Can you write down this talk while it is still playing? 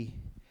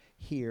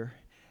here,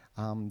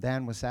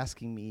 Dan was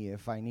asking me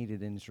if I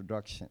needed an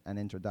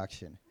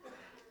introduction.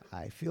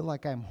 I feel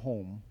like I'm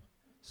home,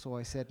 so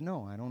I said,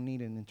 no, I don't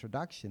need an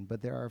introduction.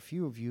 But there are a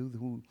few of you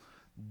who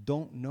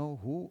don't know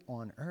who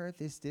on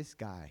earth is this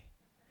guy.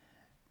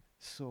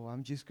 So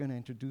I'm just going to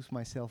introduce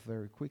myself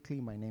very quickly.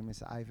 My name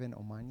is Ivan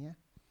Omania.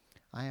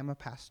 I am a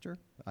pastor.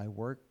 I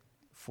work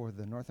for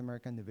the North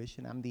American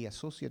Division. I'm the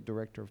Associate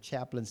Director of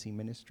Chaplaincy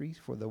Ministries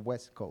for the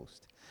West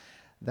Coast.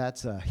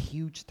 That's a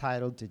huge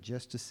title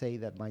to say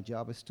that my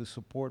job is to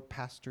support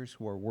pastors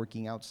who are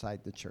working outside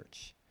the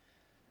church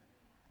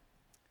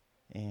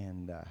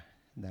and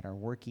that are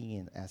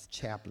working as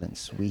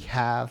chaplains. We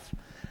have,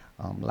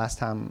 last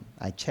time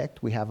I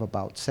checked, we have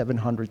about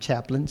 700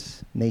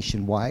 chaplains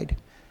nationwide.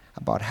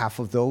 About half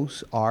of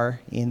those are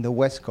in the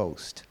West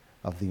Coast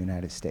of the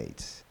United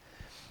States.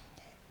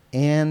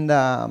 And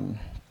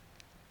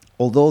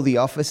although the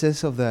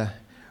offices of the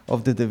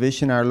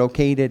division are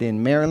located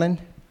in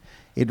Maryland,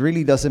 it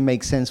really doesn't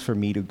make sense for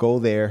me to go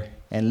there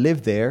and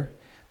live there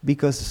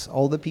because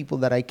all the people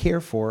that I care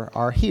for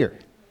are here.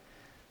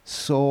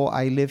 So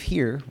I live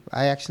here.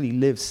 I actually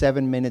live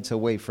 7 minutes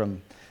away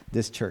from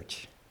this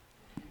church.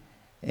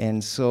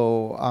 And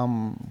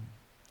so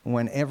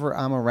whenever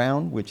I'm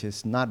around, which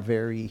is not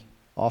very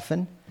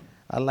often,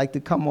 I like to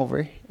come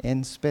over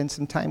and spend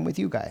some time with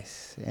you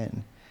guys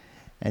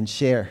and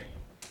share.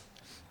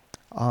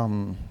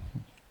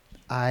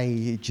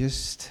 I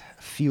just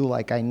feel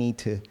like I need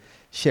to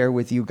share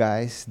with you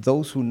guys.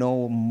 Those who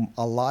know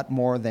a lot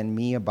more than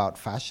me about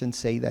fashion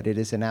say that it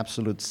is an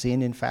absolute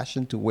sin in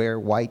fashion to wear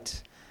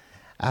white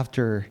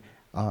after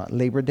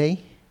Labor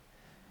Day.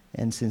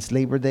 And since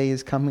Labor Day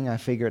is coming, I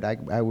figured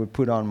I would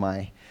put on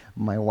my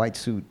white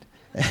suit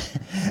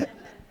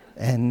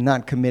and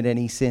not commit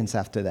any sins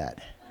after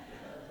that.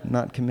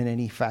 Not commit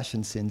any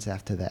fashion sins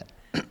after that.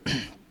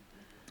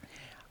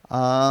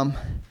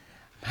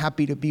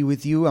 Happy to be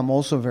with you. I'm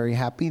also very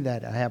happy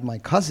that I have my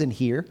cousin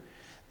here.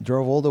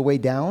 Drove all the way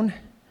down,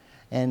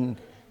 and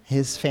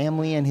his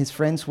family and his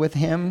friends with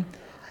him.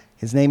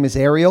 His name is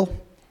Ariel.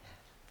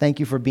 Thank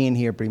you for being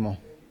here, primo,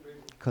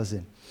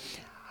 cousin.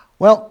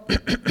 Well,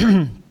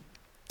 I'm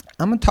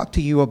going to talk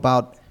to you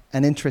about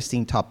an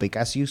interesting topic.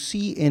 As you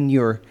see in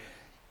your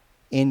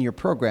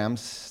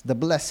programs, the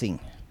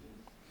blessing.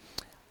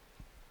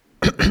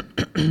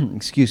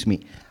 Excuse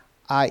me.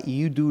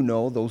 You do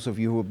know, those of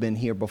you who have been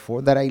here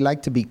before, that I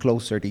like to be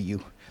closer to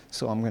you.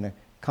 So I'm going to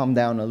come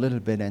down a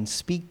little bit and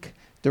speak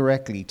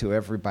directly to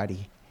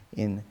everybody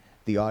in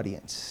the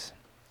audience.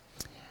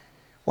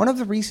 One of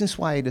the reasons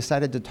why I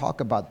decided to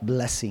talk about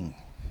blessing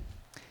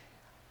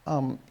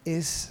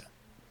is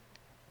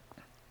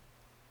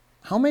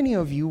how many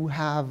of you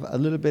have a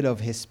little bit of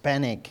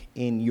Hispanic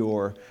in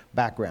your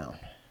background?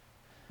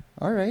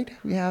 All right,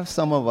 we have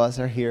some of us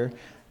are here,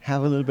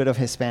 have a little bit of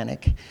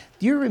Hispanic.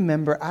 Do you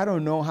remember, I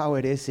don't know how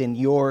it is in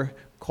your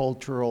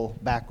cultural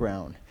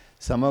background,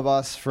 some of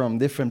us from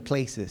different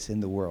places in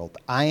the world.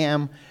 I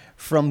am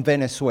from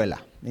Venezuela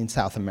in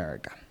South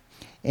America.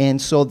 And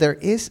so there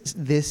is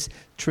this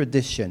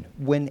tradition.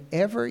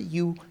 Whenever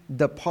you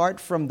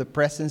depart from the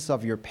presence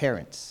of your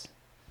parents,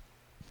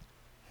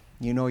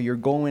 you know, you're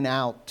going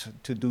out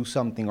to do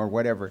something or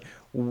whatever.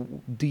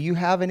 Do you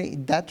have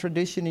that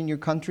tradition in your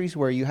countries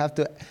where you have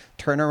to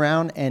turn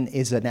around and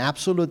it's an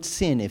absolute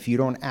sin if you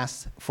don't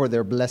ask for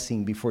their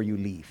blessing before you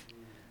leave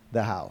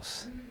the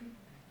house?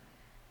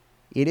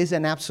 It is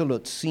an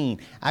absolute sin.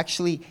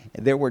 Actually,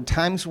 there were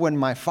times when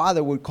my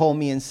father would call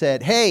me and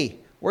said, "Hey,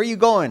 where are you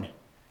going?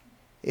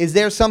 Is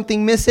there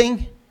something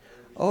missing?"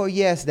 "Oh,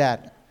 yes,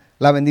 Dad.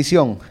 La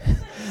bendición."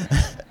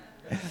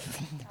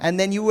 And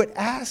then you would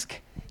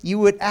ask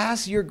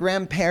your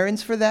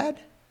grandparents for that?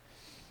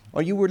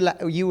 Or you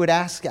would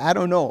ask, I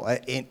don't know.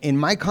 In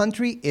my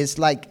country, it's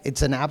like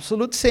it's an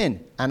absolute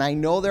sin. And I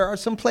know there are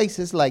some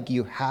places like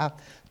you have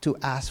to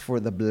ask for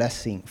the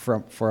blessing,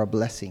 for a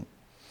blessing.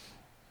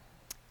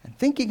 And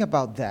thinking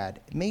about that,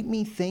 it made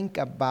me think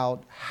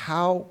about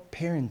how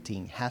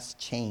parenting has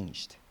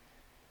changed.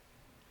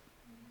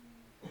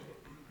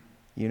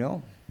 You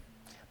know,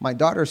 my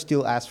daughter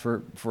still asks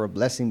for a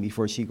blessing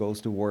before she goes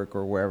to work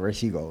or wherever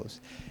she goes.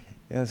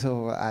 And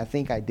so I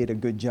think I did a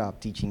good job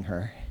teaching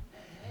her.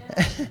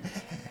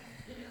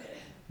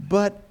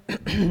 But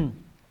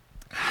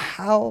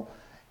how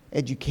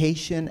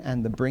education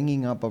and the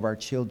bringing up of our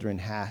children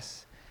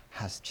has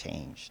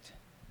changed.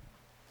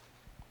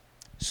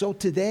 So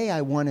today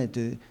I wanted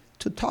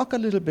to talk a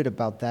little bit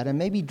about that and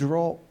maybe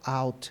draw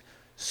out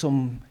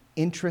some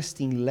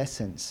interesting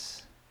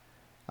lessons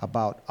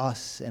about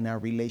us and our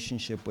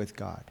relationship with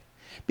God.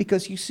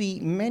 Because you see,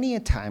 many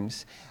a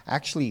times,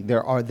 actually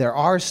there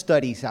are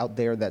studies out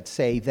there that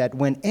say that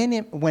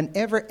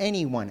whenever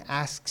anyone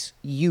asks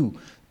you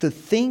to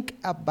think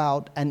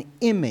about an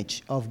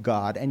image of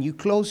God and you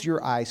close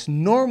your eyes,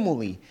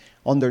 normally,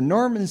 under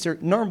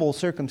normal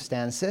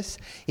circumstances,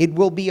 it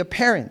will be a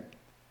parent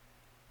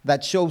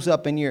that shows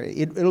up in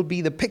it'll be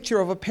the picture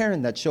of a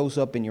parent that shows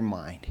up in your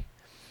mind.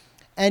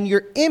 And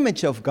your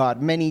image of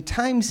God many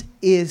times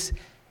is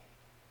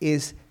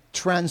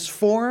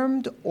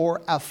transformed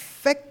or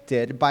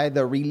affected by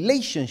the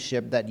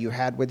relationship that you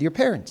had with your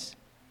parents.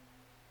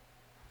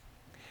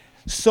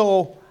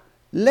 So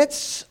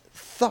let's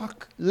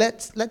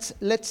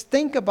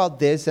think about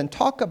this and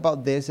talk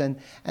about this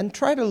and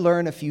try to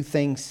learn a few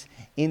things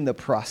in the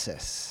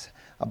process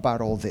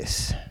about all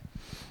this.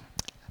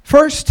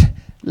 First,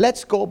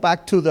 let's go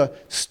back to the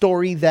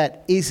story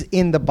that is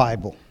in the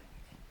Bible.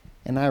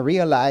 And I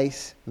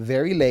realize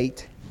very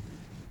late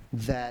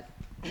that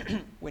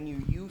when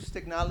you use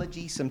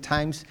technology,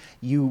 sometimes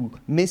you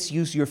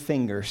misuse your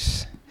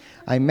fingers.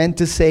 I meant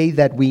to say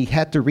that we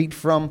had to read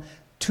from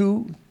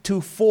 2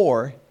 to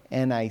 4,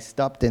 and I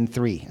stopped in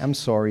 3. I'm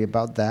sorry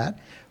about that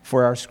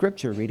for our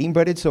scripture reading,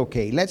 but it's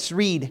okay. Let's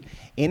read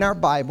in our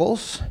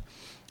Bibles,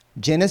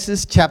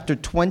 Genesis chapter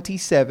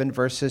 27,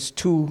 verses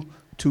 2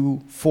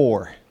 to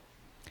 4.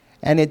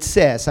 And it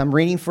says, I'm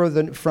reading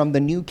from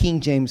the New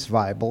King James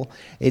Bible.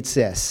 It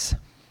says,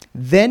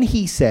 then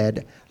he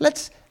said,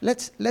 let's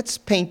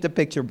paint the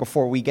picture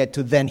before we get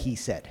to then he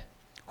said.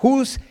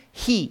 Who's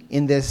he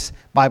in this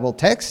Bible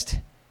text?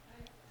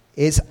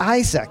 Is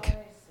Isaac.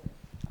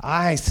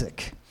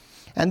 Isaac.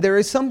 And there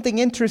is something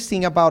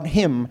interesting about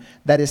him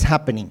that is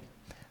happening.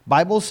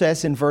 Bible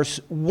says in verse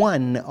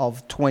 1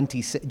 of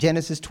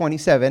Genesis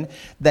 27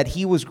 that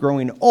he was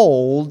growing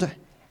old,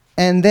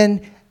 and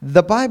then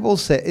the Bible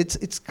says,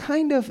 it's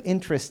kind of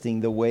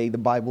interesting the way the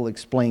Bible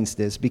explains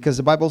this, because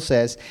the Bible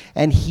says,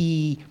 and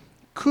he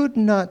could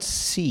not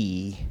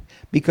see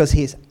because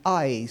his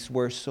eyes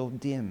were so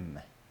dim.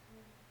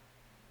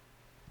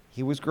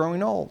 He was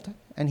growing old,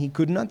 and he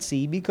could not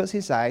see because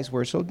his eyes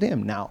were so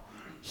dim. Now,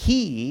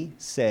 he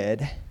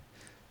said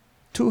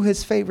to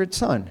his favorite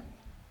son,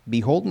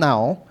 behold,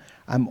 now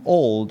I'm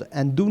old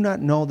and do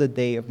not know the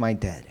day of my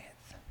death.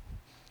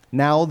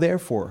 Now,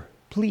 therefore,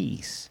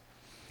 please,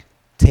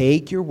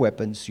 take your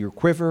weapons, your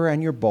quiver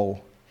and your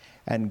bow,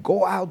 and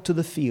go out to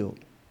the field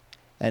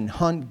and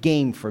hunt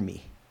game for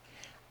me,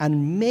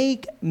 and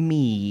make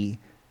me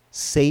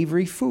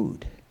savory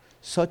food,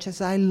 such as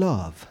I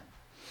love,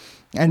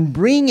 and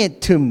bring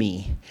it to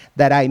me,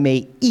 that I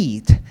may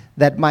eat,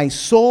 that my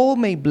soul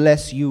may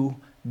bless you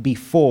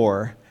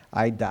before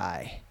I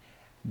die.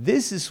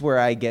 This is where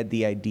I get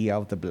the idea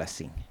of the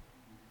blessing.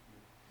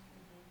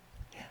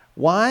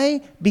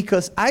 Why?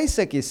 Because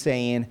Isaac is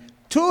saying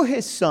to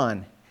his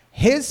son,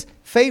 his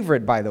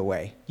favorite, by the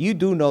way. You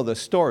do know the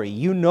story.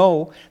 You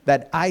know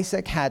that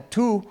Isaac had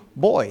 2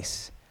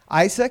 boys,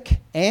 Isaac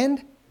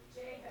and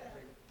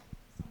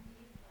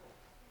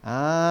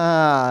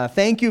Jacob.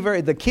 Thank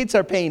you the kids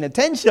are paying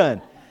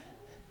attention.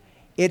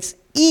 It's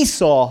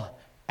Esau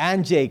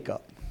and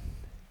Jacob.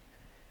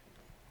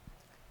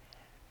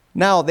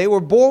 Now, they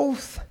were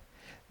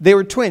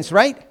twins,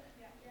 right?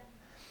 Yeah.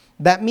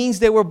 That means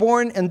they were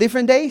born on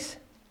different days?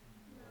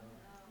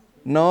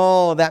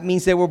 No, that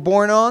means they were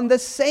born on the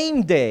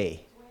same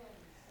day.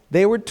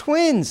 They were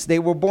twins. They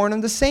were born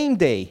on the same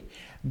day.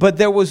 But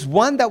there was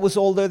one that was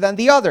older than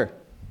the other.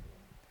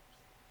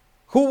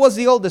 Who was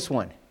the oldest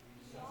one?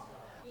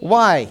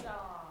 Why?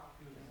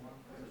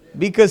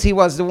 Because he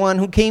was the one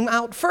who came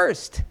out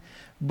first.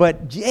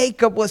 But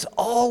Jacob was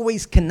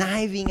always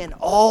conniving and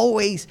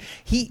always,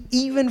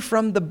 even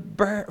from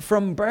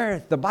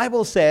birth, the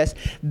Bible says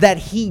that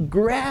he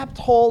grabbed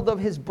hold of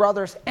his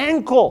brother's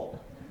ankle.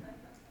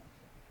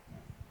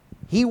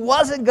 He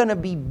wasn't going to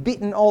be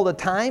bitten all the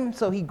time,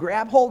 so he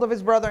grabbed hold of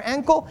his brother's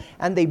ankle,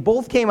 and they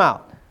both came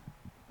out.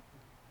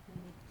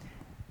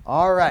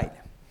 All right.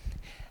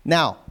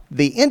 Now,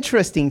 the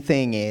interesting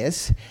thing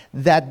is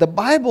that the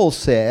Bible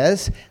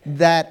says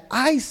that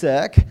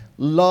Isaac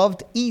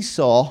loved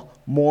Esau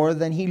more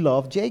than he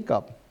loved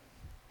Jacob.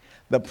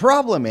 The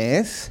problem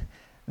is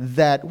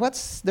that,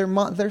 what's their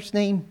mother's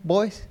name,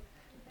 boys?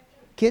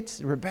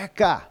 Kids?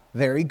 Rebecca.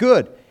 Very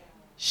good.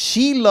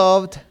 She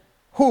loved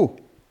who?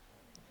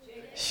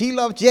 She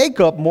loved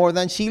Jacob more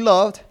than she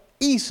loved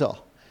Esau.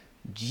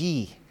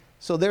 Gee.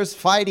 So there's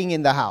fighting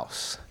in the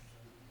house.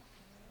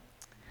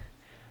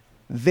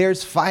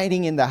 There's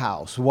fighting in the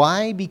house.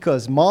 Why?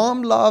 Because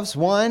mom loves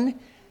one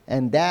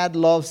and dad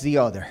loves the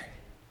other.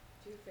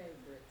 2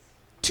 favorites.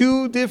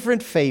 2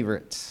 different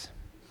favorites.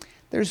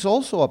 There's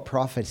also a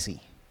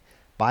prophecy.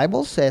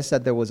 Bible says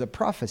that there was a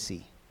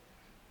prophecy.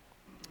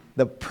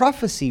 The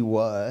prophecy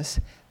was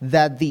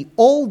that the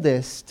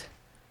oldest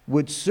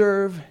would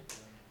serve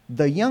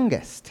the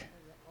youngest.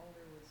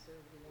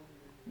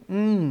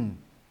 Who's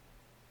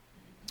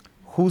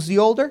the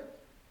older?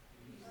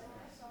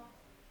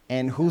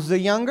 And who's the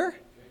younger?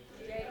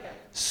 Jacob.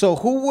 So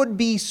who would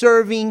be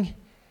serving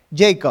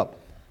Jacob?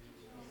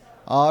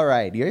 All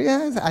right. You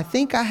guys, I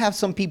think I have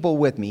some people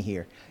with me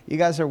here. You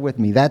guys are with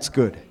me. That's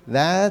good.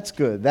 That's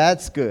good.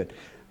 That's good.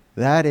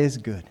 That is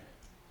good.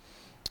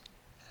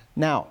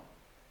 Now,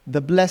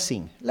 the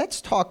blessing.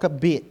 Let's talk a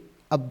bit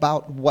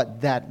about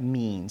what that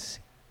means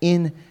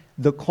in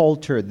the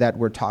culture that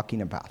we're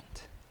talking about.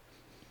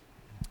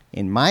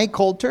 In my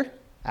culture,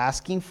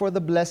 asking for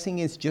the blessing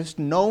is just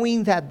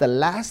knowing that the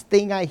last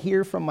thing I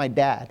hear from my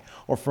dad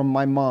or from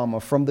my mom or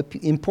from the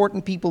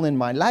important people in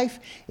my life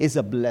is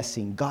a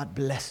blessing. God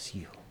bless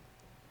you.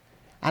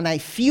 And I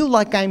feel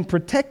like I'm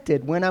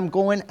protected when I'm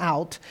going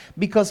out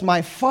because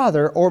my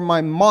father or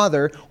my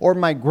mother or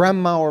my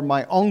grandma or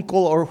my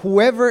uncle or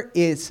whoever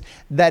is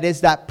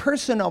that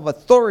person of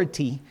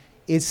authority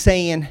is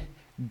saying,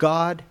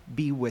 God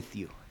be with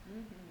you.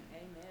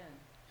 Amen.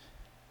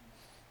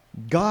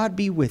 God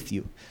be with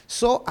you.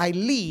 So I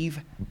leave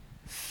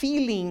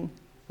feeling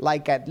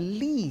like at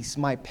least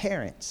my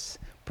parents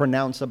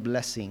pronounce a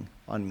blessing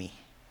on me.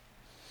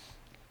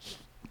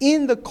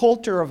 In the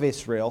culture of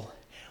Israel,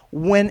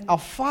 when a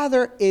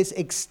father is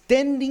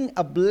extending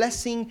a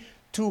blessing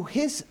to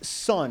his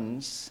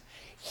sons,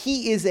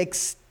 he is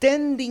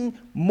extending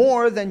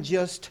more than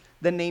just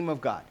the name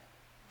of God.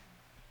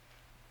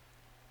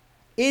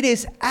 It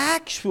is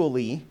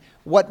actually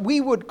what we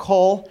would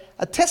call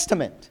a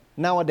testament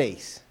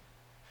nowadays.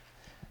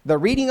 The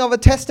reading of a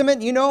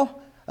testament,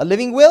 a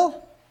living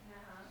will.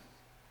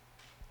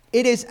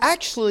 It is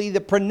actually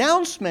the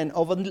pronouncement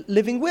of a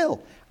living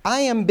will.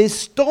 I am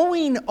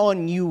bestowing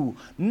on you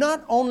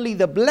not only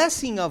the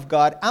blessing of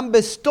God, I'm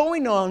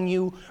bestowing on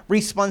you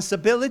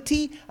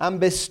responsibility. I'm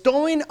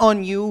bestowing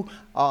on you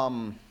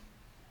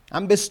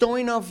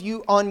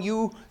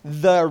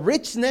the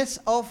richness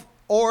of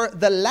or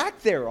the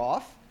lack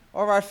thereof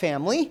of our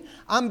family.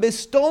 I'm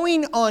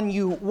bestowing on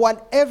you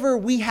whatever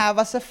we have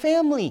as a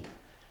family.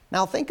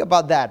 Now think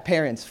about that,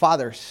 parents,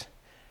 fathers.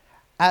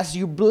 As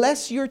you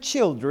bless your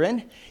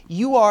children,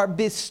 you are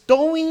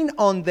bestowing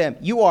on them.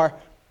 You are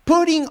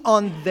putting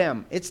on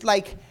them. It's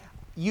like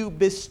you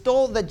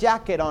bestow the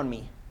jacket on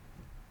me.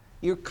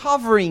 You're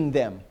covering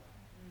them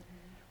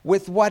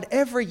with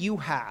whatever you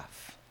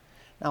have.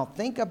 Now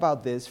think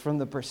about this from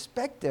the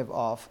perspective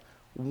of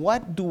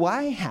what do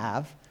I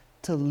have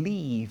to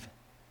leave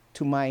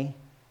to my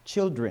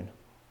children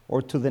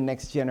or to the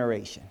next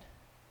generation?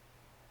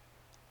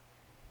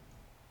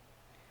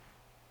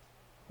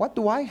 What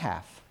do I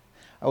have?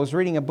 I was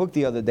reading a book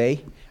the other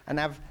day, and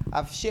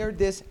I've shared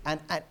this, and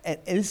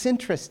it's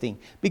interesting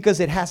because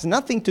it has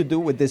nothing to do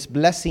with this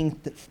blessing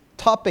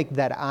topic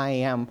that I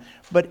am,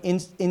 but in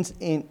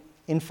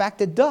fact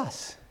it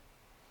does.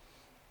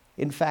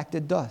 In fact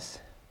it does.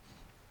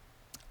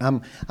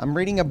 I'm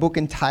reading a book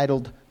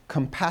entitled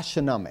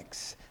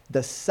Compassionomics,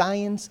 The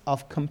Science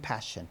of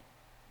Compassion.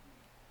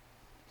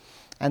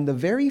 And the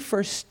very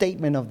first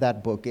statement of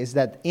that book is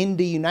that in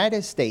the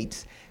United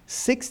States,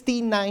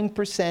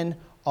 69%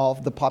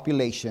 of the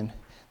population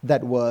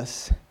that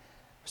was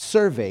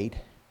surveyed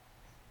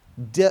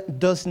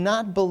does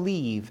not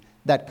believe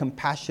that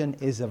compassion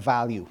is a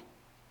value.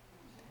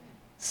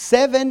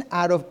 7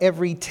 out of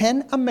every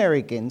 10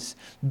 Americans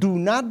do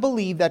not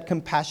believe that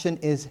compassion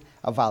is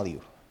a value.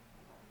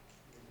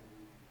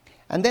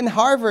 And then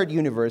Harvard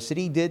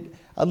University did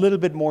a little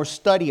bit more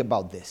study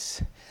about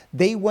this.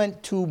 They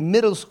went to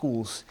middle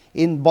schools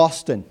in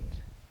Boston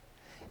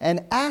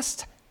and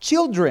asked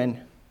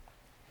children,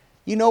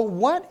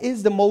 what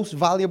is the most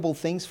valuable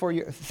thing for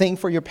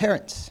your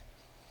parents?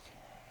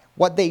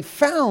 What they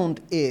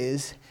found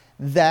is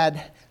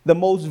that the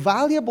most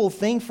valuable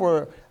thing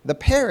for the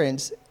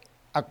parents,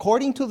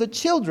 according to the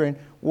children,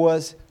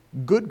 was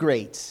good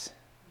grades.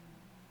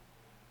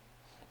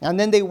 And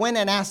then they went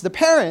and asked the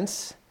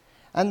parents,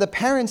 and the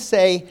parents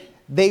say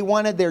they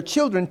wanted their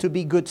children to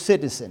be good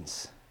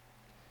citizens.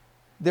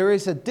 There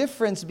is a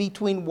difference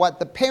between what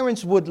the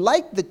parents would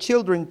like the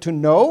children to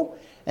know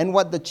and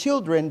what the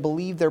children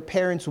believe their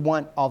parents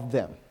want of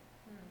them.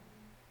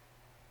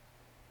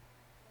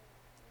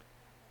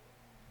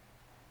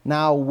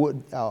 Now,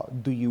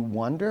 do you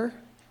wonder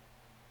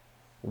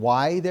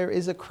why there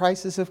is a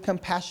crisis of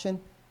compassion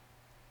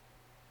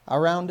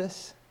around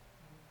us?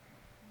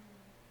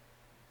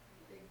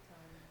 Big time.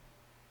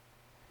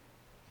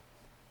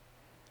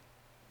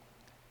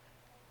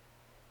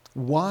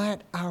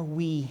 What are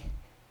we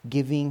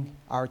giving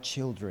our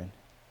children?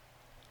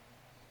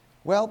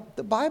 Well,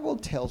 the Bible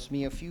tells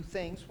me a few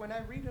things when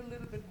I read a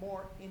little bit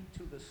more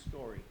into the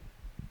story.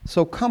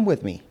 So come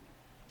with me.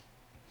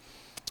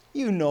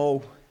 You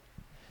know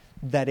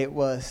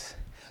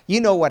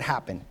what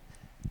happened.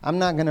 I'm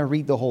not going to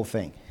read the whole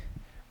thing.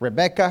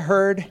 Rebecca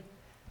heard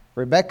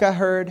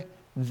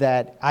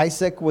that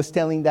Isaac was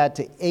telling that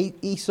to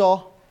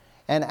Esau.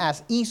 And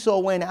as Esau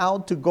went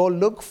out to go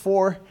look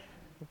for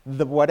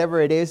whatever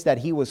it is that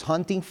he was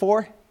hunting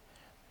for,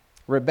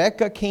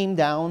 Rebecca came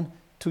down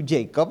to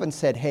Jacob and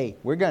said, hey,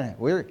 we're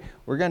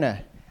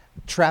gonna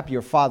trap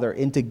your father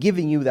into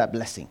giving you that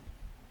blessing.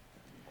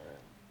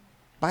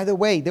 By the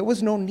way, there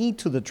was no need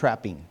to the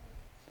trapping.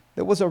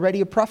 There was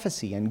already a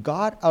prophecy, and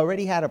God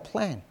already had a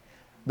plan.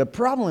 The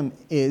problem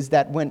is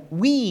that when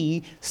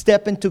we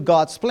step into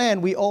God's plan,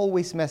 we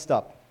always messed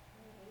up.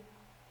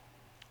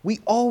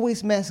 We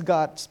always mess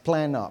God's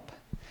plan up.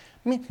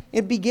 I mean,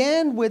 it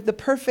began with the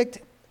perfect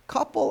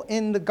couple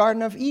in the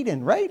Garden of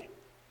Eden, right?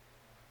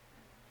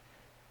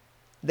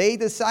 They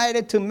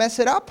decided to mess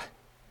it up,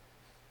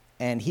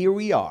 and here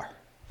we are.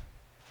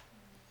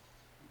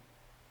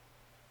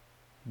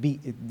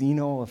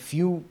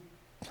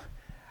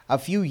 A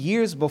few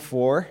years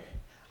before,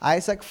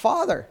 Isaac's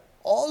father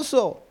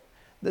also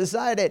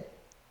decided,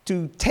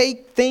 to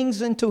take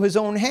things into his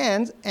own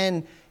hands,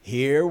 and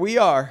here we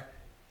are.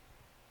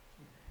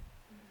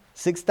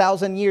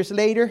 6,000 years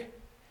later,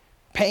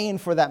 paying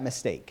for that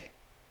mistake.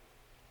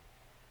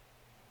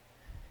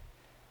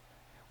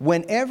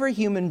 Whenever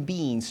human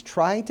beings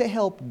try to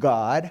help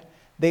God,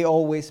 they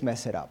always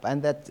mess it up.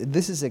 And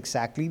this is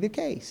exactly the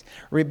case.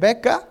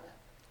 Rebecca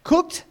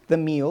cooked the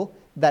meal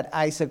that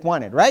Isaac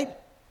wanted, right?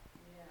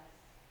 Yes.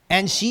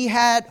 And she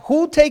had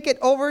who take it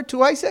over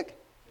to Isaac?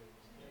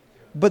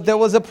 But there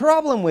was a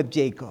problem with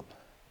Jacob.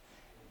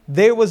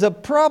 There was a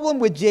problem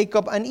with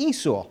Jacob and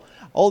Esau.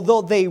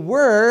 Although they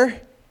were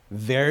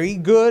very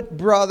good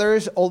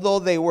brothers, although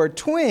they were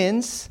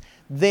twins,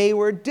 they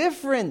were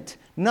different,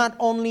 not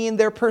only in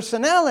their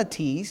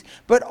personalities,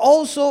 but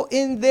also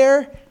in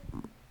their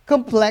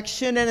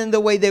complexion and in the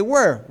way they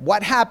were.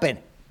 What happened?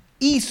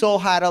 Esau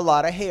had a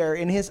lot of hair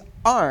in his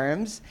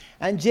arms,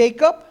 and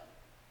Jacob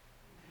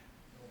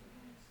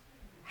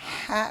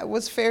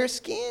was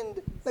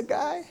fair-skinned, the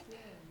guy.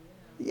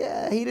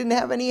 Yeah, he didn't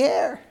have any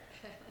hair.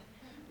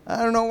 I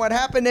don't know what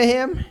happened to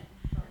him.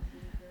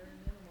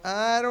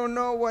 I don't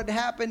know what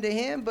happened to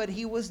him, but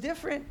he was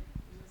different.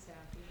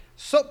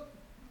 So,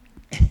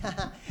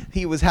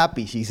 he was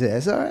happy, she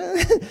says. All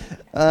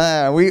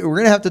right. We're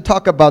going to have to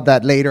talk about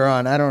that later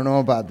on. I don't know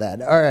about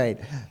that. All right.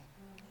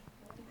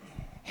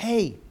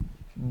 Hey,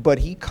 but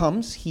he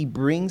comes, he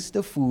brings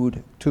the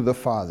food to the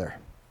father.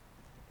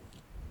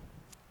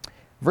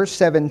 Verse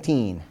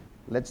 17.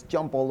 Let's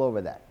jump all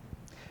over that.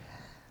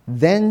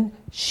 Then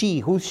she,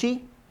 who's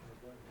she?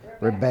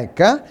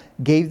 Rebecca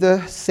gave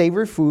the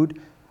savory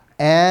food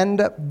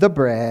and the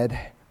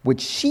bread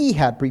which she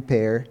had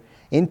prepared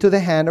into the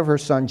hand of her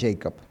son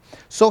Jacob.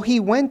 So he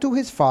went to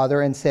his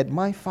father and said,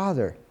 "My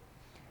father."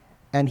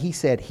 And he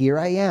said, "Here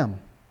I am.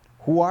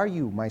 Who are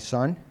you, my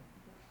son?"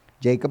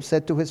 Jacob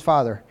said to his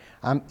father,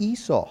 "I'm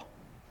Esau,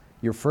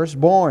 your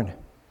firstborn.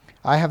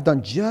 I have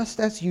done just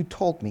as you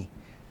told me.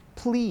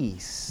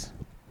 Please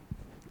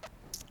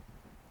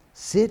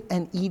sit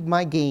and eat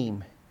my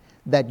game,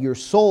 that your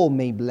soul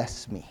may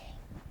bless me."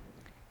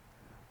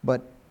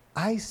 But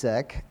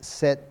Isaac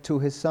said to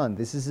his son,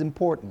 this is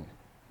important,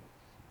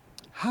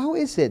 "How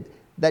is it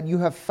that you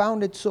have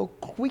found it so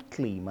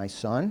quickly, my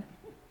son?"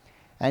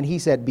 And he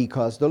said,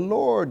 "Because the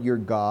Lord your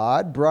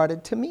God brought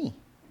it to me."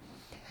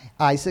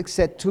 Isaac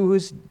said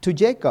to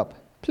Jacob,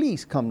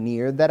 "Please come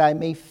near that I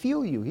may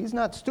feel you." He's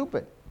not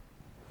stupid.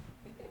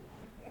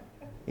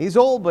 He's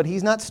old, but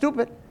he's not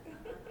stupid.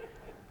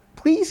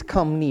 "Please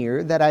come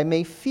near that I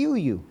may feel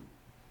you,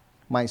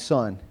 my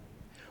son,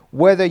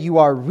 whether you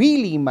are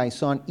really my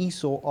son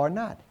Esau or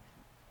not."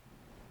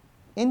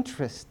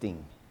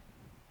 Interesting.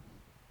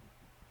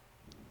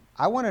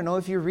 I want to know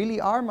if you really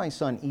are my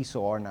son Esau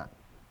or not.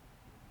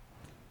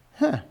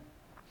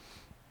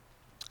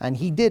 And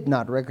he did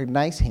not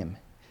recognize him,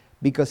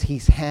 because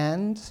his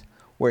hands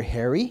were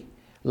hairy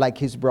like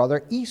his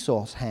brother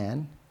Esau's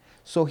hand.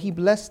 So he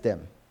blessed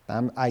them.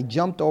 I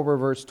jumped over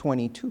verse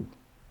 22.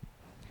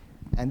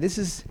 And this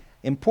is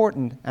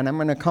important, and I'm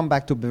going to come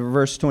back to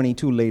verse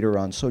 22 later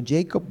on. So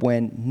Jacob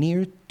went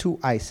near to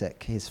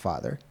Isaac, his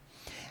father,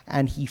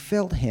 and he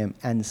felt him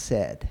and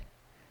said,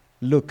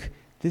 look,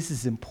 this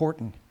is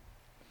important.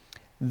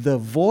 The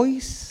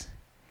voice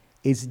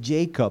is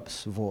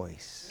Jacob's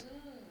voice,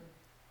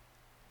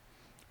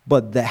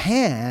 but the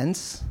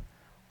hands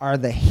are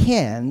the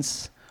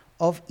hands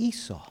of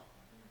Esau.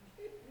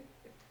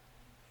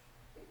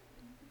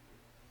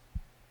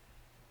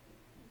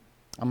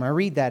 I'm going to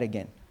read that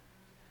again.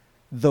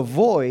 The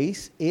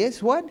voice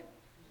is what?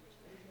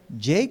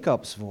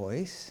 Jacob's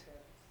voice,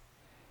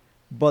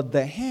 but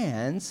the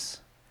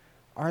hands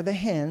are the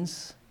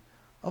hands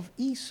of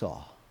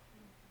Esau.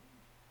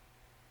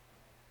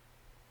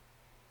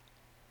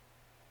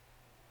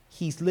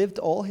 He's lived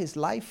all his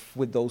life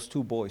with those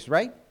two boys,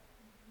 right?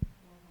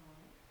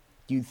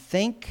 Do you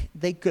think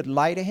they could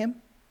lie to him?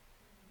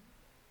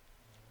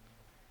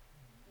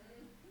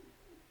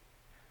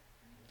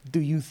 Do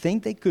you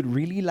think they could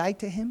really lie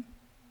to him?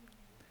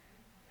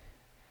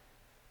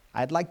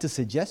 I'd like to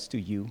suggest to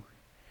you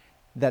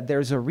that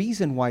there's a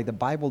reason why the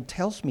Bible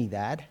tells me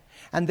that,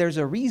 and there's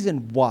a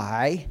reason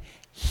why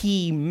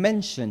he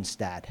mentions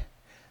that.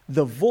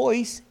 The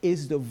voice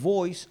is the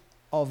voice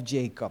of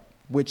Jacob,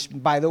 which,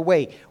 by the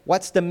way,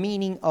 what's the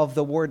meaning of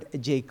the word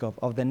Jacob,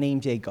 of the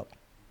name Jacob?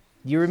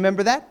 Do you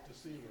remember that?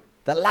 Deceiver.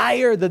 The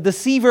liar, the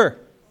deceiver.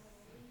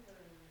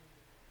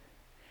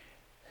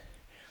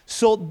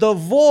 So the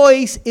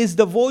voice is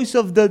the voice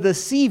of the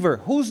deceiver.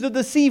 Who's the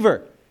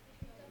deceiver?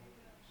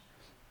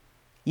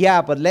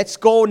 Yeah, but let's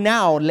go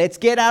now. Let's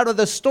get out of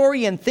the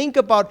story and think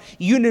about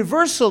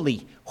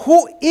universally.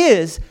 Who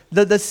is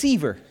the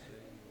deceiver?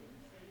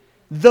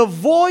 The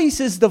voice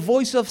is the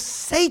voice of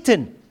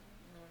Satan.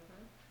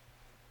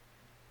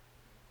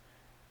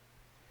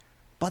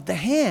 But the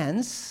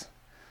hands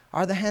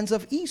are the hands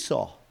of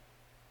Esau,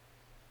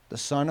 the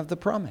son of the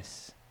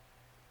promise.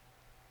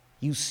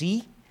 You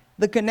see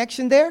the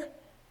connection there?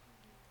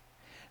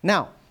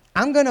 Now,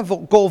 I'm going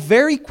to go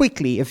very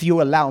quickly, if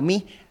you allow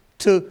me,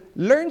 to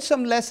learn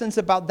some lessons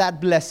about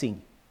that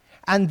blessing.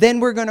 And then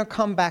we're going to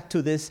come back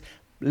to this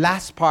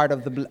last part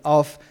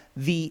of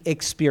the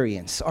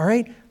experience. All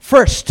right?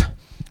 First,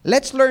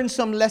 let's learn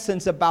some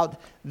lessons about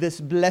this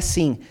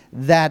blessing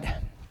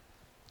that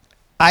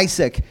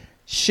Isaac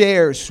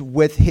shares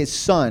with his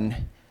son,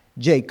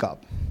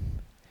 Jacob.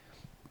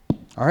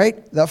 All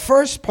right? The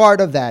first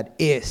part of that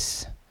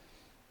is,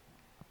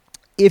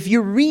 if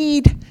you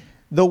read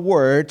the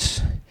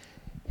words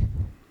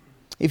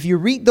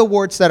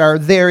that are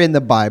there in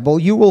the Bible,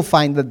 you will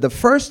find that the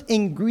first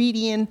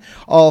ingredient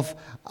of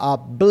a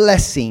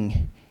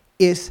blessing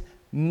is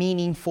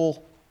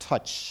meaningful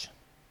touch.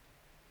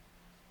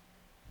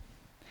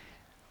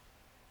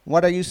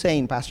 What are you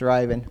saying, Pastor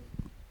Ivan?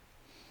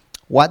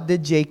 What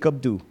did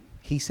Jacob do?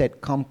 He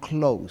said, "Come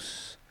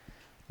close.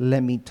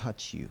 Let me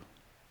touch you.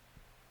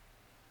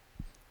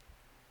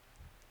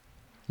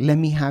 Let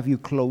me have you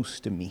close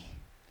to me."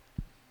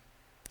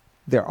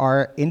 There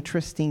are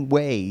interesting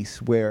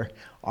ways where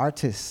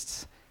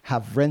artists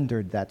have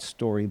rendered that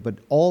story, but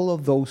all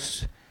of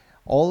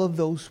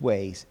those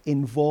ways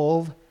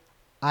involve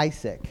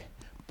Isaac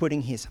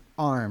putting his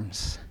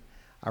arms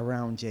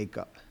around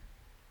Jacob.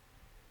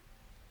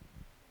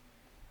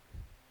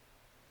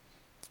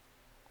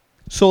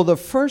 So the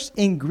first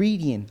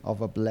ingredient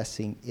of a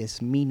blessing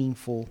is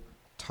meaningful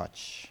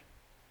touch.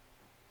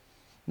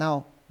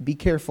 Now, be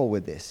careful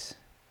with this.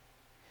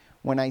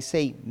 When I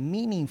say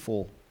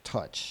meaningful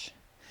touch,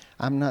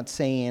 I'm not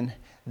saying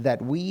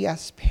that we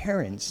as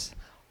parents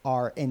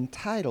are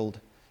entitled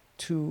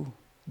to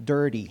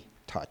dirty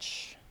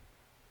touch.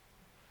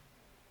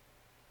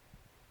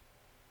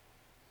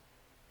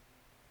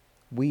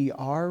 We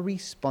are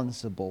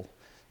responsible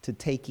to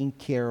taking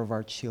care of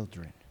our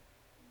children.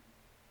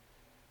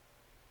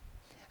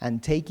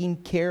 And taking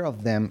care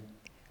of them,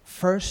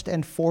 first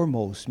and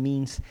foremost,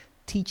 means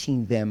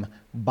teaching them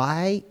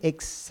by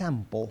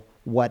example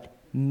what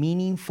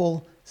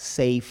meaningful,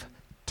 safe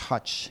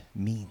touch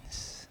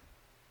means.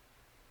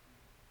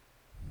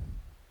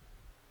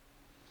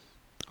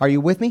 Are you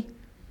with me?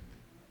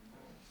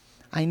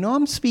 I know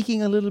I'm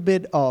speaking a little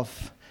bit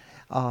of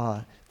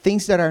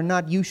things that are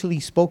not usually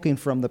spoken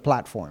from the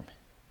platform.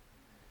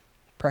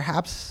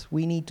 Perhaps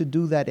we need to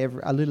do that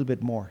a little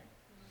bit more.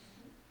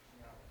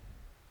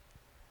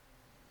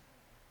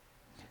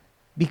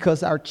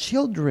 Because our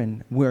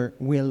children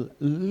will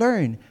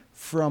learn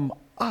from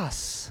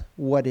us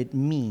what it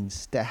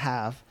means to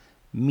have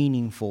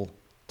meaningful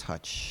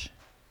touch.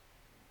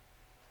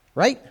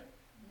 Right?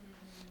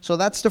 So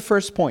that's the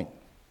first point.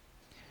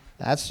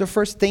 That's the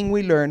first thing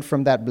we learn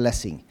from that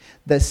blessing.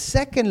 The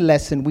second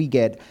lesson we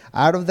get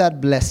out of that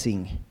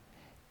blessing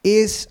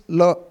is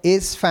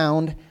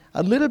found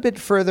a little bit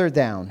further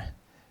down.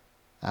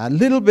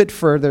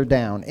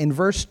 In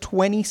verse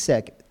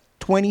 27.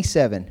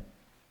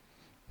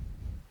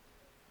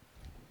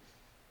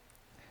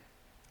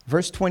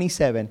 Verse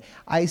 27,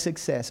 Isaac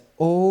says,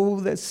 "Oh,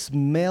 the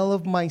smell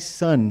of my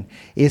son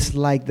is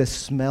like the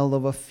smell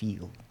of a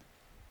field."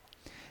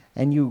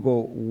 And you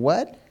go,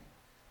 what?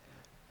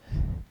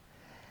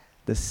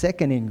 The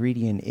second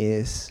ingredient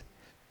is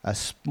a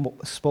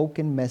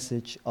spoken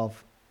message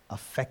of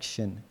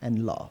affection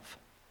and love.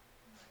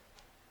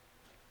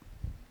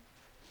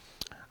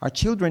 Our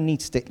children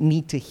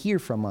need to hear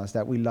from us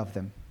that we love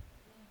them.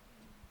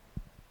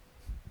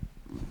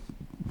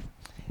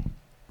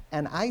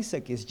 And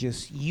Isaac is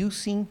just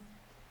using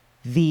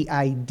the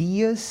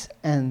ideas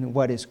and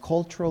what is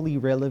culturally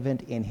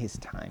relevant in his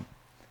time.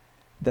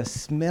 The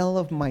smell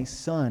of my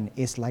son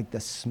is like the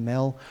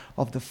smell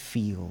of the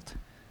field.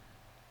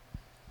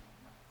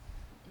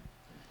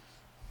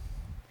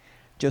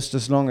 Just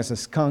as long as a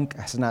skunk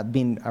has not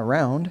been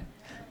around.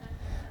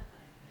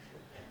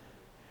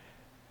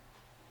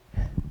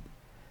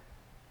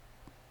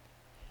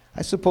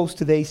 I suppose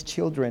today's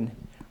children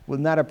will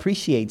not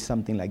appreciate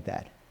something like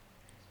that.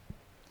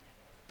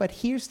 But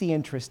here's the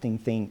interesting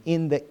thing.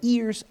 In the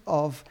ears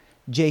of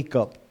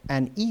Jacob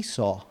and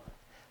Esau,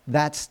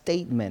 that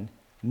statement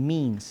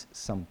means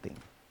something.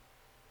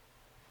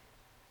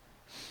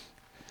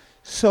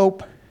 So,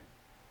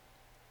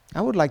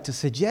 I would like to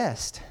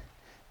suggest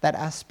that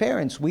as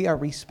parents, we are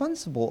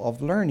responsible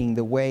of learning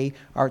the way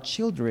our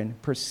children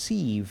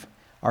perceive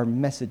our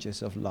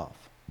messages of love.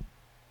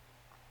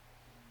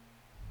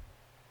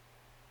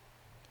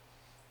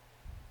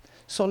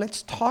 So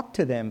let's talk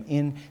to them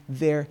in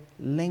their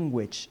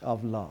language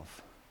of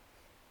love.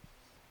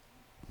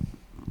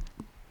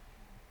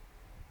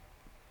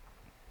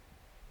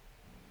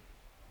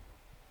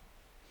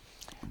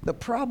 The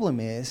problem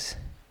is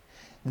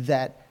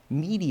that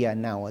media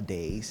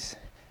nowadays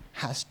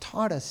has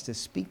taught us to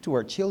speak to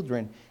our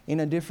children in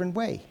a different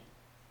way.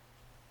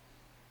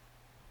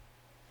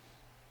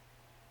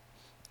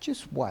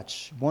 Just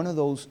watch one of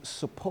those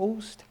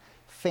supposed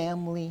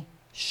family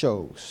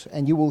shows,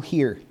 and you will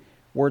hear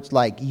words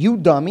like, "You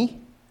dummy,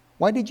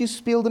 why did you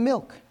spill the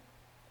milk?"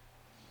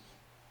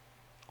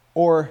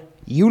 Or,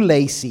 "You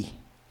lazy,"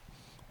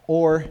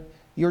 or,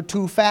 "You're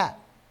too fat."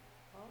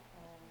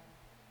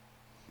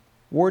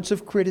 Words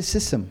of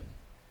criticism.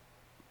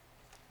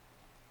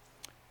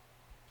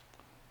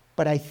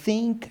 But I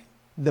think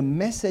the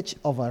message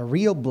of a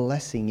real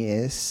blessing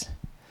is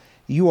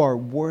you are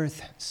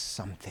worth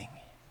something.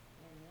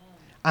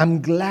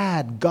 I'm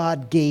glad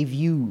God gave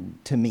you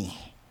to me.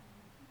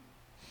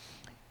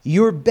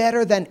 You're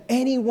better than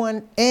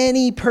anyone,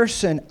 any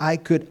person I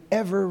could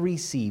ever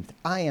receive.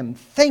 I am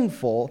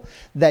thankful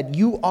that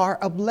you are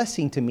a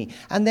blessing to me.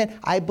 And then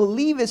I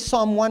believe it's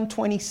Psalm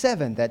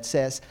 127 that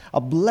says,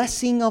 a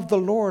blessing of the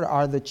Lord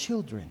are the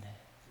children.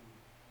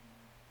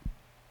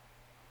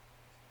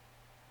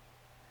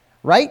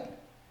 Right?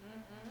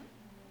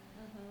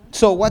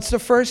 So what's the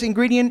first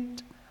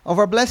ingredient of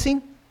our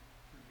blessing?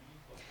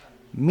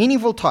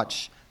 Meaningful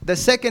touch. The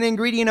second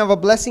ingredient of a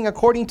blessing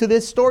according to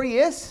this story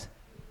is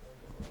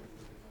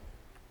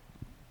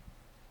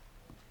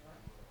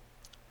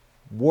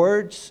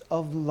words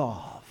of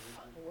love.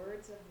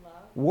 Words of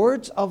love.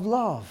 Words of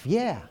love,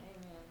 yeah. Amen.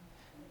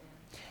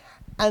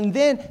 And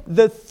then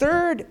the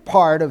third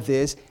part of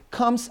this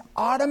comes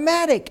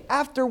automatic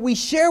after we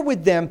share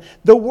with them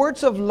the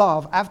words of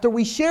love, after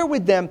we share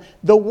with them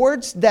the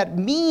words that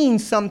mean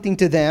something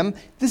to them.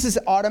 This is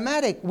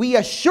automatic. We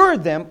assure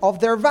them of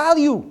their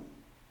value.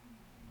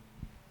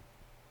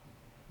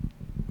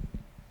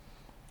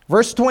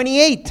 Verse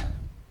 28.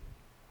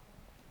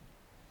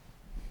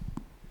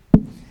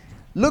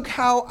 Look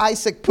how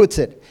Isaac puts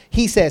it.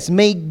 He says,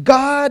 may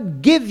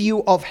God give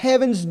you of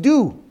heaven's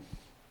dew,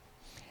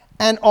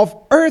 and of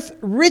earth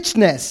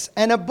richness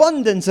and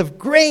abundance of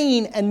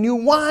grain and new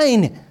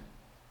wine.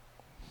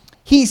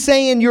 He's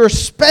saying you're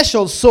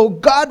special, so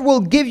God will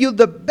give you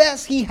the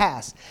best He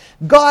has.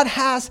 God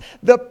has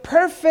the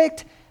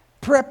perfect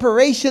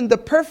preparation, the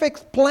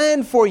perfect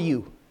plan for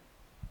you.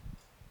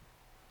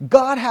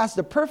 God has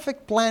the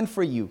perfect plan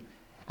for you.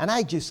 And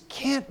I just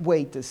can't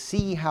wait to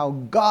see how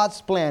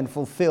God's plan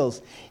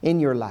fulfills in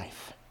your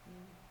life.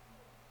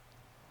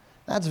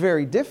 That's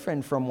very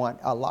different from what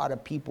a lot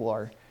of people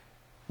are.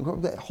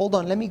 Hold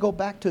on, let me go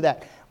back to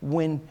that.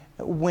 When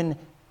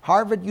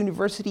Harvard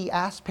University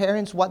asked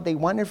parents what they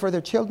wanted for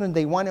their children,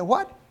 they wanted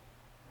what?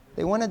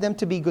 They wanted them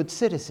to be good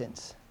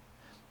citizens.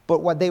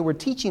 But what they were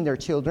teaching their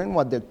children,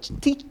 what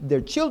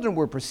their children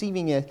were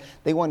perceiving is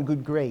they want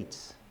good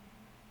grades.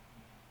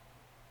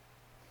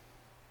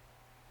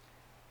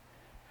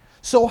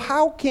 So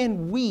how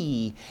can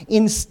we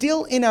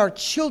instill in our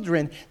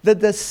children the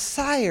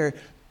desire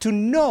to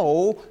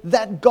know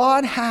that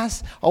God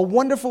has a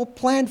wonderful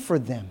plan for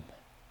them?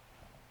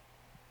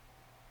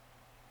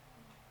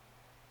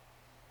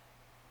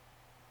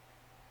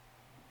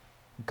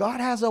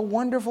 God has a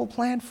wonderful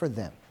plan for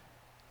them.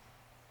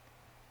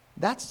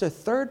 That's the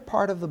third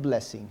part of the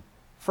blessing.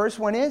 First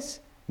one is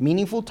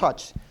meaningful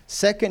touch.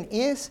 Second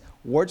is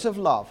words of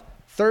love.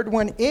 Third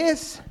one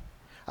is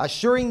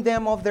assuring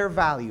them of their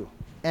value.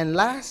 And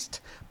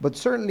last, but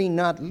certainly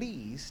not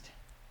least,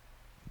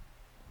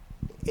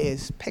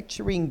 is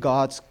picturing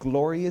God's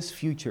glorious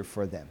future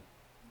for them.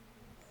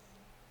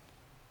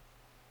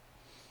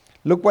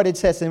 Look what it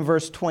says in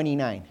verse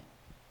 29.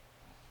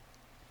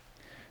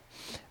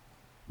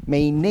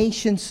 May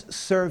nations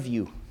serve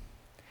you,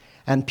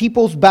 and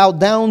peoples bow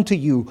down to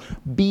you.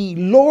 Be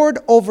Lord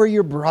over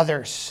your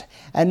brothers,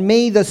 and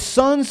may the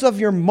sons of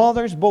your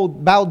mothers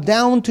bow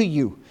down to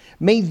you.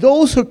 May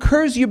those who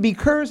curse you be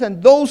cursed,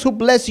 and those who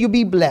bless you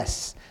be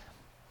blessed.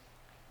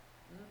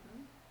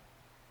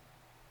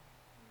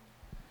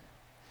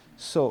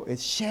 So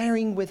it's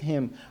sharing with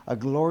him a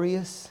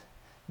glorious,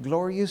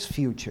 glorious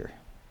future.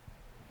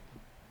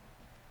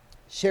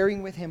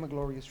 Sharing with him a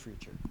glorious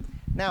future.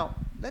 Now,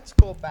 let's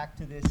go back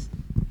to this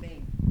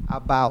thing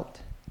about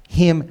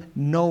him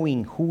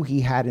knowing who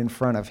he had in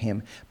front of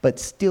him, but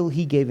still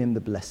he gave him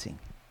the blessing.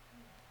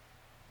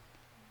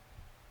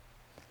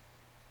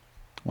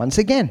 Once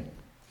again,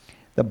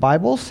 the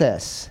Bible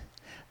says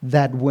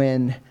that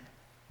when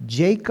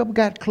Jacob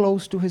got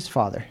close to his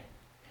father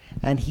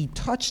and he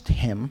touched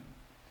him,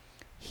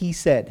 he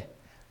said,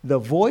 the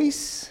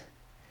voice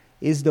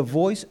is the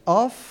voice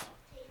of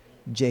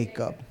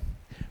Jacob,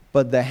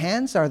 but the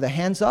hands are the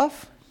hands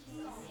of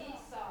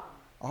Esau.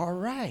 All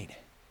right.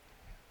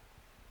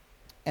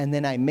 And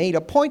then I made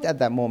a point at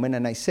that moment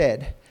and I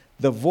said,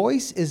 the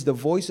voice is the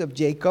voice of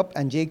Jacob,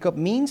 and Jacob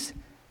means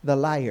the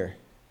liar,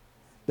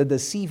 the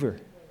deceiver.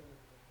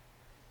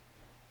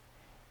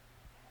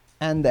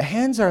 And the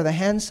hands are the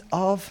hands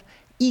of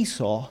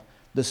Esau,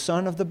 the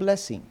son of the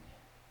blessing.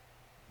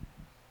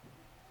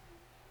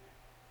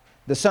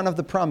 The son of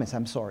the promise,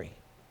 I'm sorry.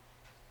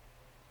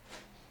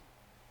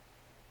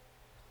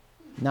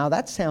 Now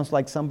that sounds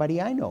like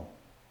somebody I know.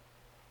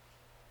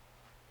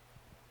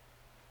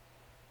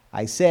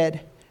 I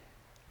said,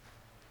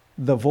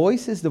 the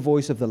voice is the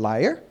voice of the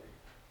liar,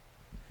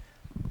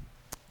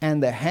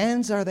 and the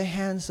hands are the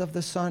hands of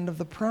the son of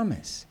the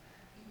promise.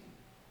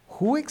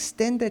 Who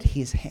extended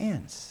his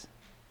hands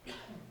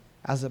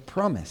as a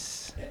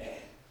promise?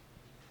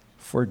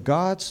 For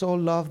God so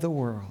loved the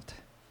world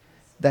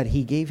that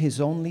he gave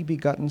his only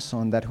begotten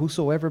Son, that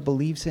whosoever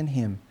believes in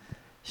him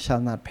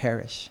shall not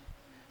perish,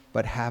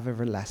 but have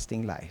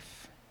everlasting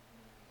life.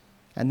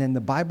 And then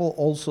the Bible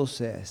also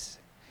says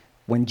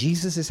when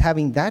Jesus is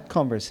having that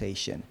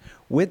conversation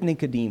with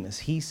Nicodemus,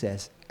 he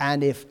says,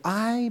 and if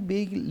I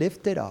be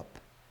lifted up,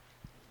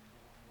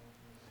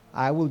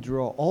 I will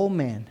draw all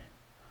men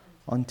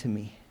unto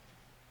me.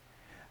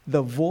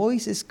 The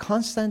voice is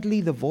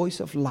constantly the voice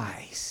of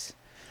lies,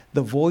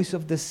 the voice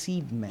of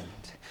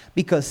deceitment,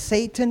 because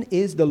Satan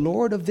is the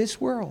Lord of this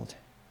world.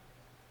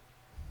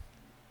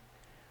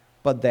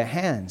 But the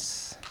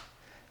hands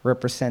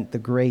represent the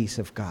grace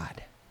of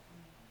God.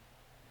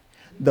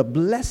 The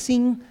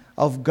blessing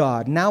of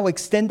God now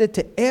extended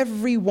to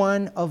every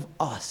one of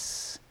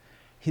us,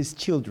 his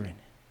children.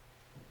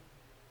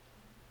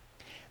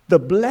 The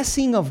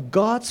blessing of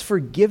God's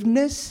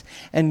forgiveness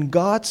and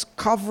God's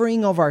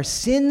covering of our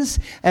sins.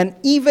 And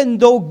even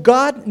though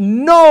God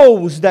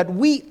knows that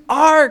we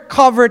are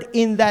covered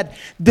in that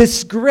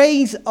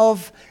disgrace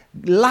of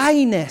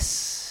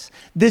lyness,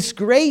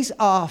 disgrace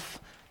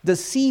of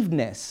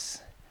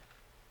deceivedness,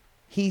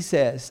 he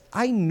says,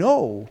 I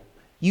know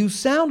you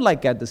sound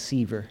like a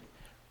deceiver,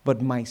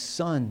 but my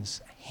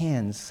son's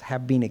hands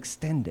have been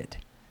extended.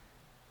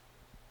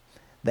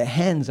 The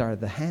hands are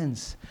the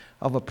hands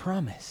of a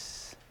promise.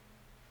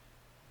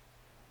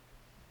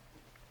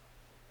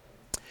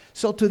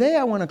 So today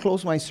I want to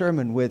close my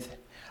sermon with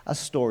a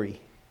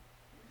story.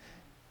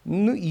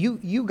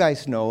 You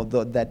guys know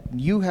that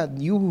you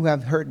who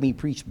have heard me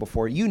preach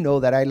before, you know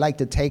that I like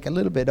to take a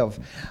little bit of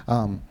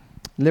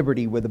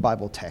liberty with the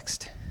Bible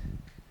text.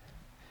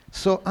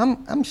 So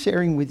I'm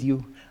sharing with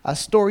you a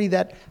story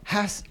that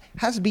has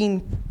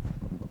been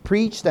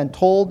preached and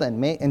told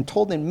and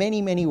told in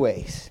many, many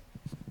ways.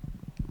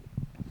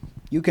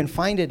 You can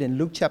find it in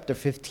Luke chapter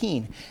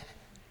 15.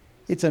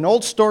 It's an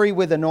old story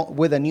with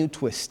a new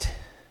twist.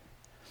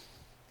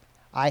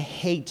 I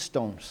hate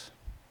stones.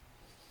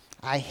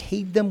 I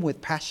hate them with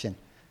passion.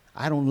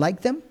 I don't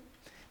like them.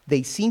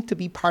 They seem to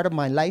be part of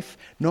my life.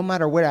 No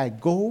matter where I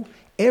go,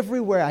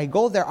 everywhere I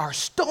go, there are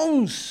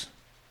stones.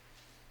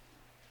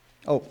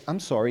 Oh, I'm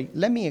sorry.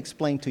 Let me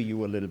explain to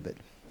you a little bit.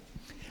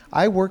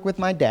 I work with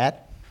my dad.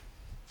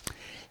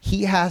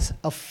 He has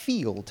a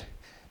field.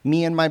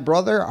 Me and my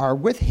brother are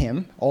with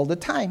him all the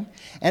time.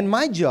 And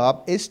my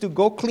job is to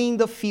go clean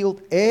the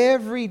field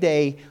every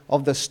day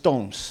of the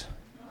stones.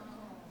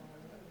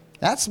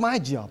 That's my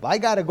job. I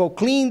got to go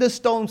clean the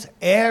stones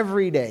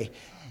every day.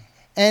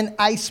 And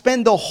I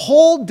spend the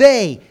whole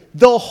day,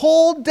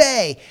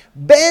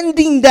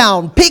 bending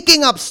down,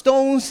 picking up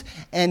stones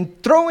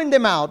and throwing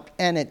them out.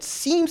 And it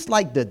seems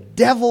like the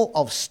devil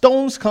of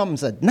stones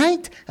comes at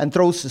night and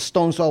throws the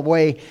stones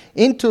away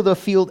into the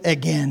field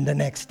again the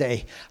next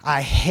day.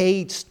 I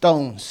hate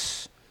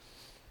stones.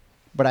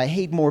 But I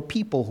hate more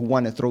people who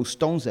want to throw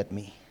stones at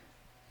me.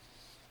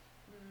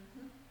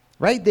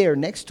 Right there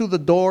next to the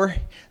door,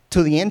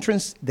 to the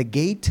entrance, the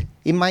gate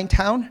in my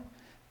town,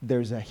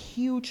 there's a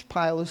huge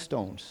pile of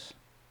stones.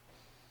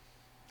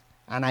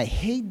 And I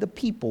hate the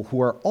people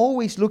who are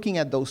always looking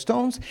at those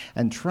stones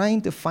and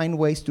trying to find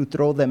ways to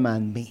throw them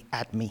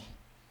at me.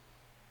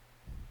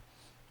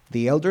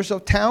 The elders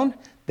of town,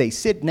 they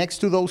sit next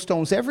to those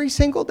stones every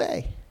single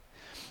day.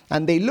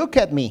 And they look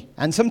at me.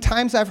 And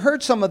sometimes I've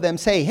heard some of them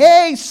say,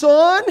 hey,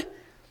 son,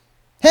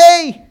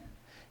 hey,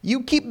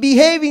 you keep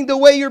behaving the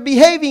way you're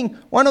behaving,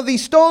 one of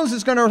these stones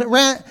is going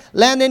to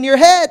land in your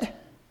head.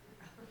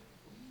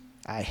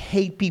 I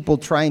hate people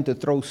trying to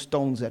throw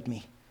stones at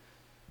me.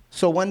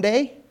 So one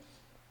day,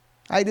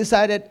 I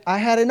decided I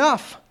had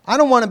enough. I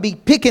don't want to be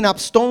picking up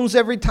stones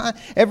every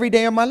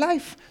day of my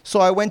life. So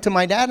I went to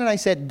my dad and I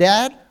said,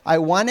 Dad, I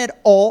want it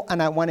all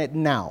and I want it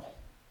now.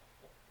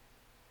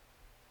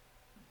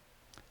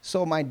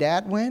 So my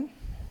dad went.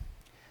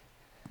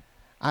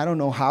 I don't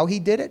know how he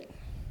did it.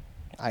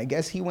 I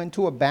guess he went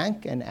to a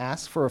bank and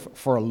asked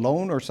for a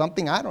loan or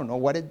something. I don't know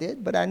what it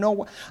did, but I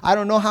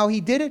don't know how he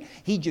did it.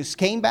 He just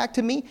came back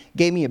to me,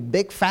 gave me a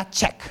big fat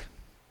check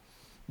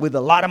with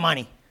a lot of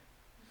money.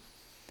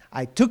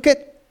 I took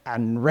it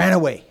and ran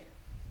away.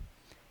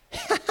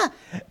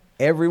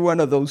 Every one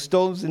of those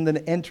stones in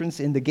the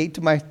entrance in the gate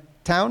to my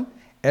town,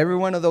 every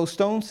one of those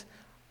stones,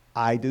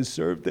 I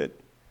deserved it.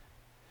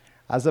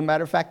 As a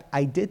matter of fact,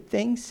 I did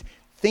things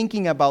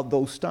thinking about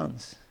those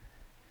stones.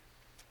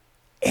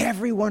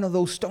 Every one of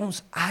those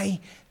stones, I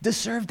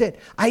deserved it.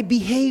 I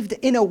behaved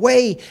in a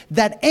way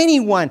that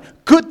anyone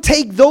could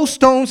take those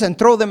stones and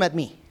throw them at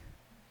me.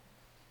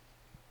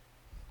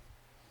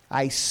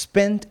 I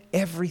spent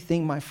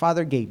everything my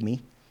father gave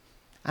me,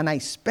 and I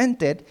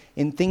spent it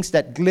in things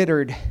that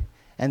glittered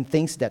and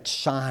things that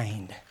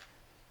shined.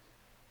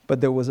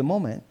 But there was a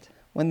moment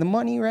when the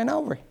money ran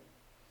over.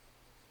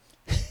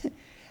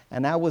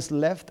 And I was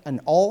left, and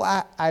all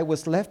I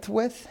was left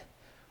with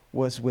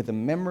was with a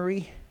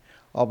memory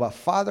of a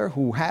father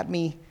who had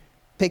me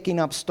picking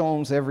up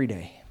stones every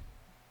day.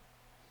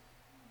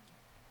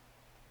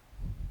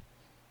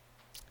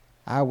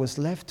 I was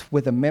left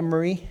with a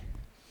memory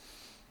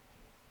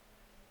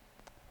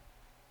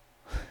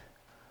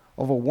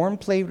of a warm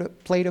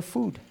plate of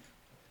food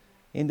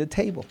in the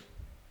table.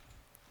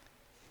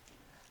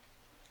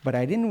 But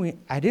I didn't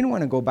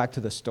want to go back to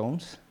the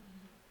stones.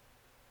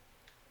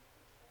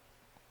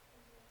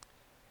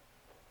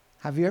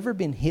 Have you ever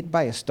been hit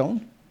by a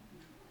stone?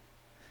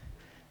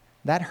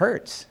 That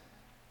hurts.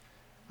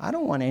 I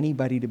don't want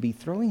anybody to be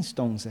throwing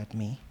stones at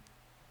me.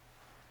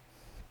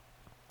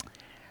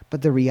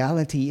 But the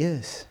reality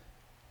is,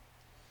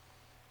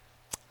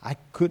 I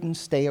couldn't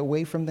stay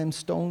away from them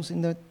stones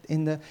in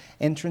the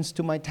entrance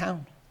to my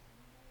town.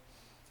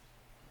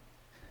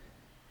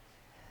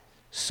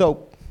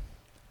 So,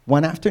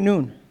 one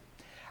afternoon,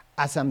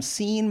 as I'm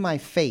seeing my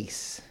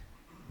face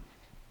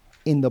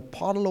in the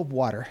puddle of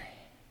water,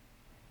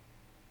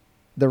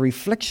 the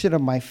reflection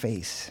of my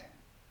face,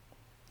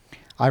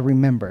 I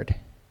remembered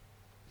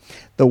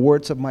the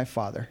words of my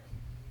father.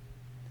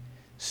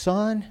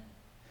 Son,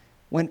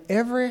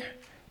 whenever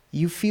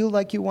you feel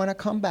like you want to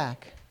come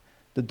back,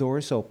 the door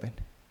is open.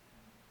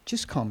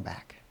 Just come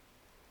back.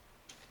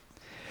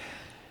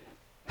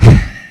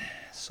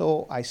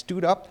 So I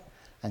stood up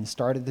and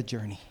started the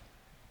journey.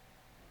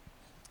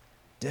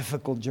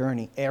 Difficult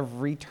journey.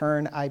 Every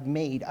turn I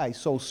made, I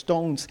saw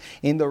stones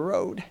in the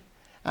road.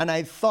 And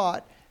I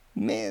thought,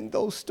 man,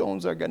 those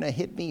stones are going to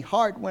hit me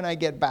hard when I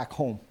get back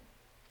home.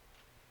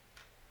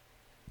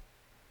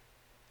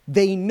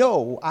 They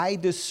know I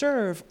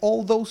deserve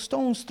all those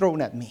stones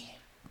thrown at me.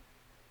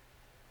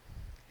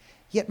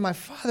 Yet my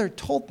father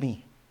told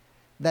me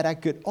that I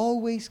could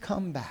always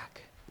come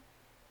back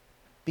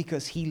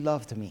because he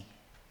loved me.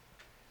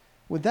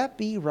 Would that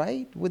be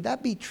right? Would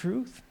that be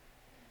truth?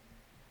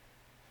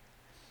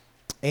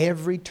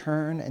 Every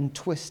turn and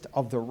twist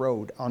of the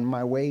road on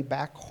my way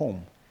back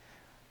home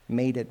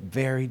made it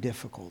very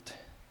difficult.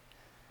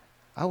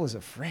 I was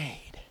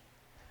afraid.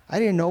 I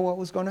didn't know what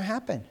was going to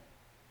happen.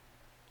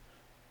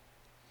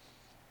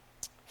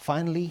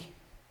 Finally,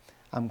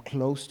 I'm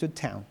close to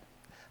town.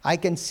 I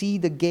can see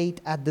the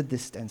gate at the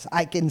distance.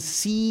 I can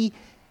see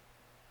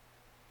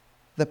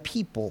the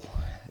people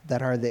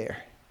that are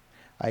there.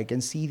 I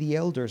can see the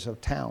elders of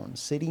town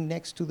sitting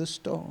next to the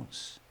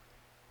stones.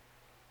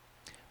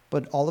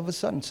 But all of a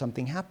sudden,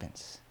 something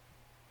happens.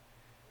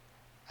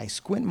 I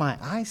squint my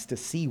eyes to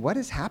see what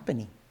is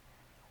happening.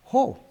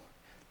 Oh,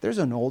 there's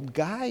an old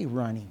guy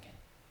running.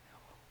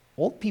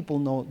 Old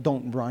people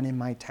don't run in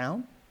my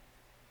town.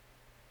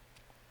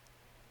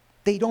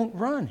 They don't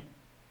run.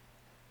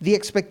 The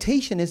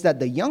expectation is that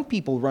the young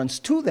people runs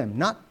to them,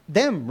 not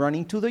them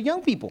running to the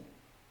young people.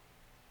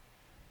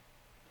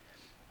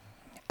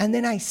 And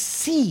then I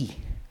see,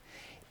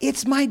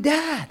 it's my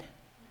dad.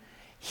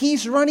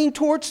 He's running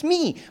towards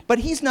me, but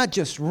he's not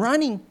just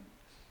running.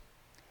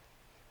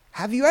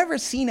 Have you ever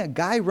seen a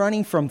guy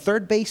running from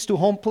third base to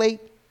home plate?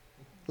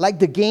 Like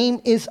the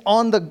game is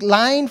on the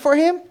line for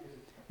him?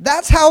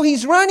 That's how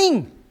he's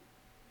running.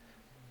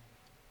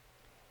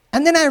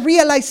 And then I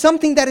realize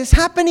something that is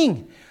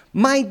happening.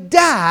 My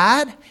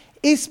dad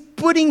is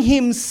putting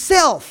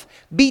himself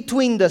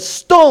between the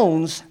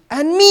stones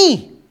and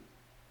me.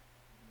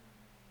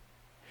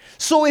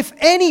 So if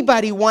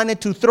anybody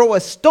wanted to throw a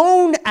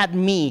stone at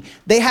me,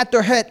 they had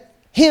to hit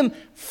him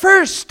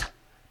first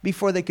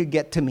before they could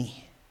get to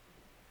me.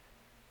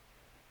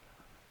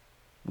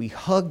 We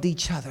hugged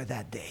each other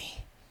that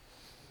day.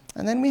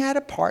 And then we had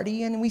a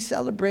party and we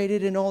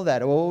celebrated and all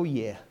that. Oh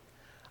yeah,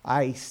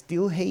 I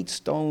still hate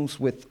stones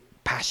with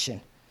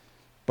passion.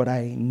 But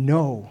I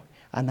know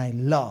and I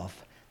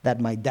love that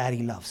my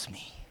daddy loves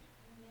me.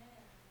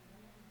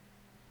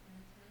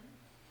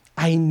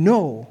 I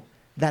know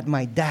that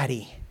my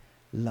daddy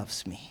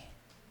loves me.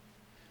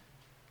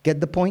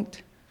 Get the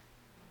point?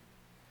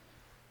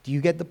 Do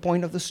you get the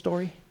point of the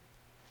story?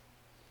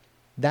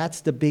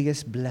 That's the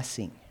biggest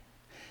blessing.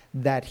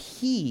 That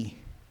he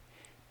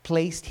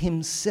placed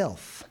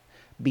himself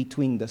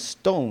between the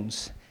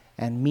stones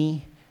and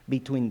me,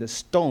 between the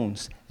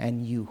stones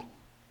and you.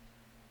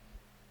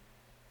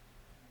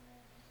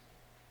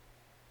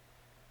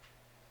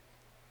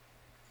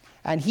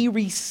 And he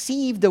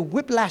received the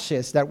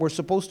whiplashes that were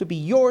supposed to be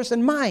yours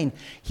and mine.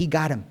 He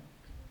got them.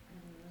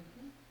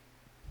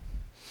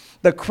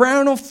 The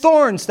crown of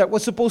thorns that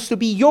was supposed to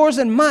be yours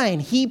and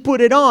mine, he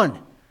put it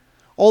on.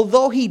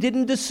 Although he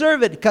didn't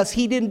deserve it because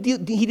he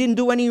didn't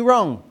do any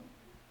wrong.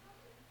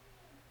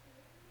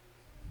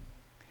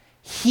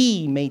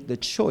 He made the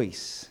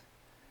choice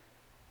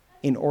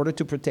in order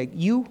to protect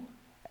you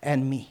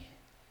and me.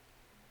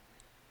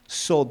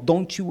 So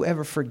don't you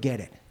ever forget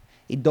it.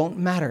 It don't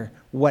matter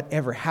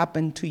whatever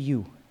happened to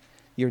you.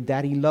 Your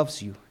daddy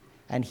loves you.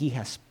 And he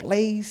has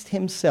placed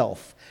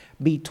himself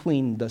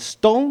between the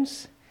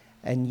stones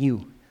and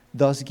you,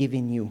 thus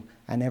giving you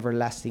an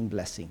everlasting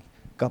blessing.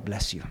 God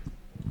bless you.